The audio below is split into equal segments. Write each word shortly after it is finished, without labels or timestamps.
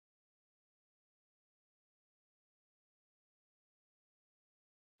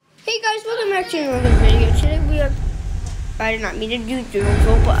Hey guys, welcome back to another video. Today we are. I did not mean to do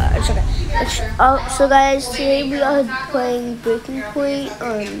doodle, but it's okay. So guys, today we are playing Breaking Point.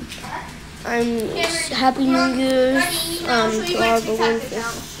 I'm Happy New Year's. To all the ones.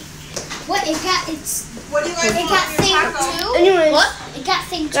 What it got? What do you guys? It got thing too. Anyways, what? It got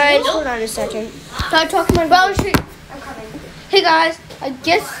thing too. Guys, hold on a second. Start talking about Bell Street. I'm coming. Hey guys, I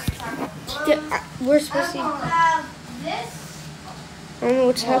guess we're supposed to. This. I don't know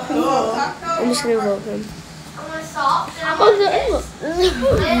what's happening. I'm just gonna vote him. I want soft. And I Oh, want this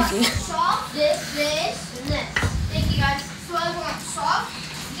is easy. soft. This, and this. Thank you guys. So I want soft.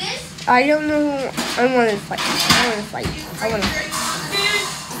 This. I don't know. I want to fight. I want to fight.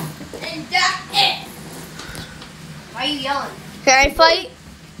 And that's it. Why are you yelling? Can I fight?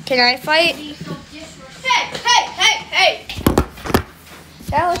 Can I fight? Hey!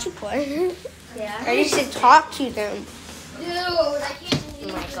 Did I let you play? Yeah. I used to talk to them. Dude, I can't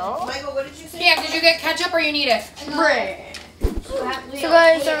believe Michael, what did you say? Yeah, did you get ketchup or you need it? So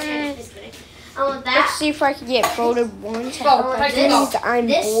guys, I want that. let's see if I can get voted once. Vote. Because I'm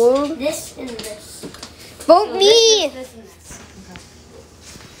bored. This and this. Vote me. This and this.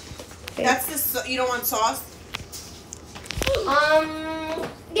 That's the you don't want sauce?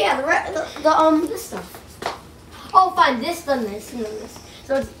 Yeah, this stuff. Oh, fine. This, then this, and then this.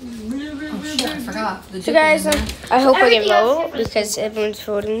 So it's Shit, I forgot. So guys, I hope I get Everything else vote because everyone's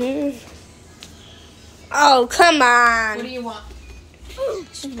voting me. Oh, come on. What do you want?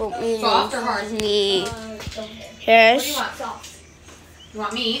 Just vote me. Soft or hard? Me. What do you Yes. want? soft. You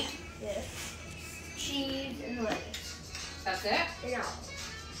want meat? Yes. Cheese and lettuce. That's it? No.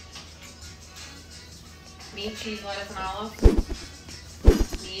 Meat, cheese, lettuce, and olives?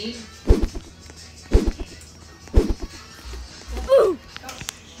 Meat?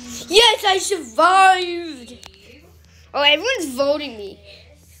 Yes, I survived. Oh, everyone's voting me.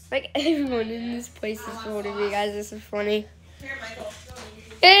 Like, everyone in this place is voting me, guys. This is funny. Here, Michael.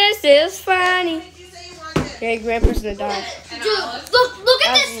 This is funny. What did you say you wanted? Okay, grandpa's in the dog. And Dude, olives? look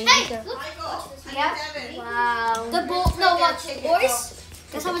at this. That's me. Hey, look. Michael. Yeah. Devin. Wow. The watch the boys.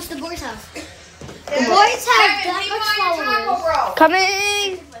 Guess how much the boys have. The boys have Devin, that keep much on your taco, followers. bro.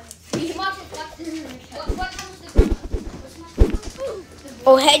 Coming. What comes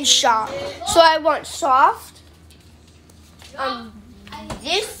Oh, headshot. So I want soft.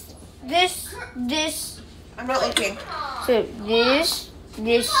 This. I'm not looking. So this,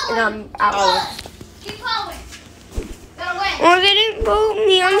 and I'm out. Keep following. Gotta win. Oh, they didn't vote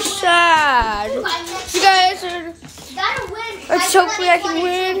me. I'm sad. You guys are. Gotta win. Let's hopefully I can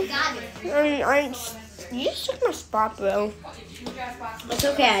win. Got it. You just took my spot, bro. It's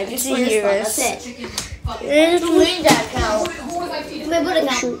okay. I just won your spot. That's it. It's Win that count. Who was I feeding? Wait, what is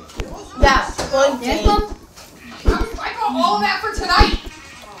that? that. This one? I got all that for tonight.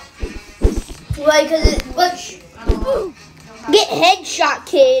 Why? Because it. What? Get headshot,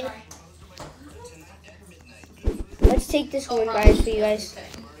 kid. Let's take this one, guys, for you guys.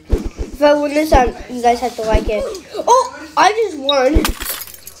 If I win this, you guys have to like it. Oh, I just won.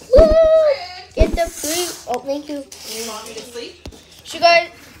 Woo! Get the free. Oh, thank you. You want me to sleep? So, guys.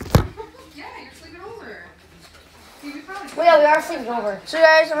 Yeah, you're sleeping over. You'd be proud of Well, yeah, we are sleeping over. So,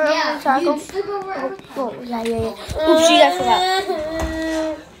 guys, I'm having a taco. Sleep over. Oh, yeah. Oopsie, I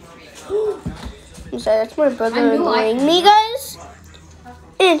forgot. I'm sorry, that's my brother annoying me, guys.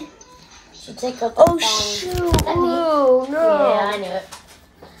 And. Take up Oh, shoot. Oh, no. Yeah, I knew it.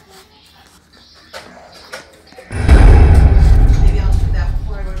 Maybe I'll do that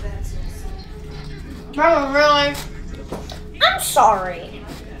before I go to bed. Mama, really? I'm sorry.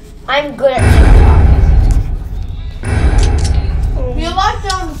 I'm good at TikTok. You like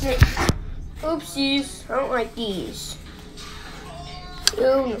those? Oopsies. I don't like these.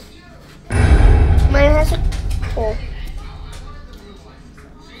 Ew. Mine has a hole.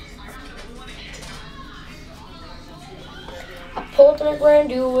 I pulled in a brand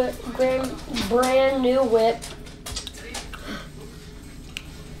new whip.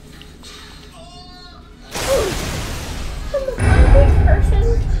 I'm the Barbie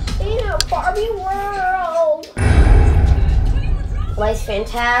person in a Barbie world. Life's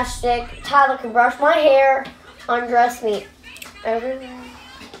fantastic. Tyler can brush my hair, undress me. Everywhere.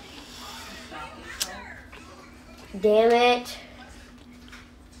 Damn it.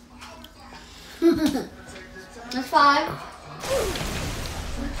 That's 5.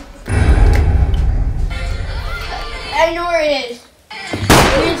 I know where it is.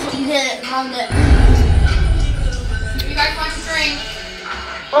 You get it. Found it. You guys want to drink?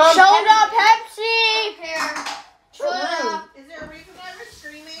 Soda, Pepsi. Here. Soda. Is there a reason why we're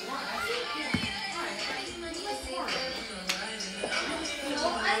screaming?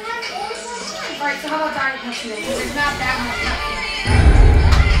 I have Alright, so how about Diet Pepsi then? Because there's not that much Pepsi.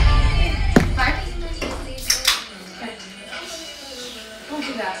 Okay. Don't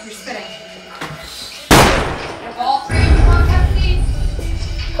do that. You're spitting. If all three of you want Pepsi,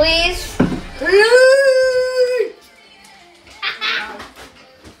 Please.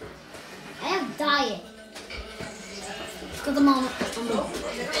 I have diet. Because I'm on.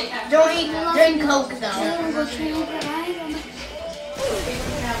 Don't eat, drink Coke though.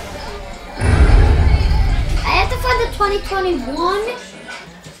 I have to find the 2021.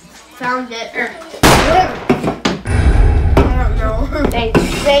 Found it. Where? I don't know. Thanks.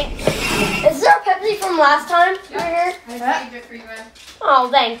 Is there a Pepsi from last time? Right here? I saved it for you guys. Oh,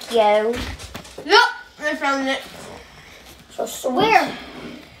 thank you. Yep, I found it. So sweet. Where?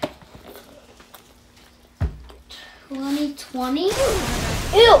 2020? Ew,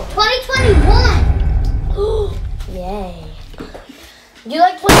 2021! Yay. Do you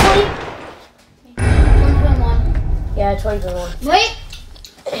like 2020? 2021. Yeah, 2021. Wait!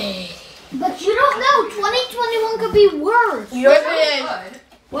 But you don't know, 2021 could be worse. You know what it is?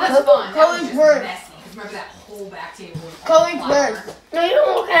 Well, that's fun. That was Chloe's just worse. messy. 'Cause remember that whole back table was all Chloe's flour. worse. No, you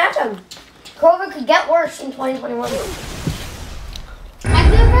don't look at them. COVID could get worse in 2021. I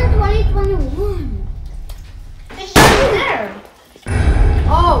feel for 2021. It's not even there.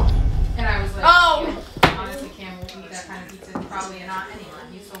 Oh, And I was like, Oh. yeah, honestly, Cam will eat that kind of pizza probably not anyone.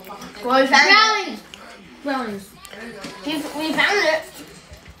 He's so fucking thin. Well, we found brownies. Brownies. it. We found it.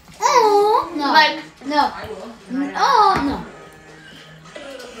 Oh, no. Like, no. I will. Oh, no.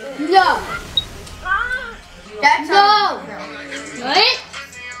 No. that's No. What?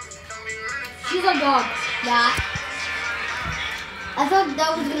 She's a dog. That. I thought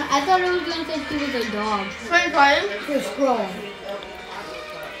it was gonna say she was a dog. 2020. You're scrolling.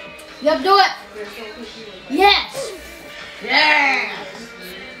 Yep, do it. Yes. Yeah.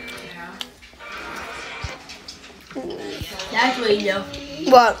 Yeah. That's what you do.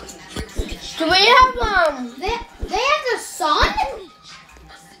 What? Do we have They have the sun?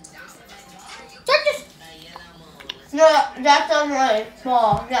 They're just No, that's not right.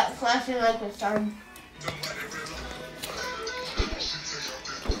 Ball. That's flashing like the sun.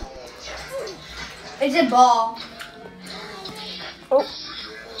 It's a ball. Oh.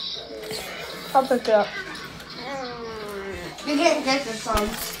 I'll pick it up. You can't get the sun.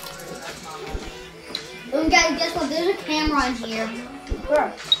 Oh, guys, guess what? There's a camera in here.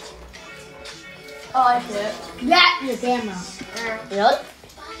 Where? Oh, I see it. That's the camera. Really?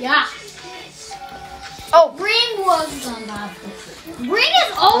 Yeah. Oh. Green was the imposter. Green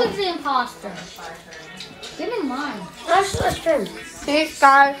is always the imposter. Give me mine. That's true. Peace,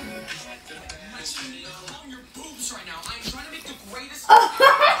 guys.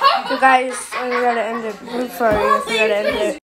 So guys, I gotta end it. I'm sorry, I gotta end it.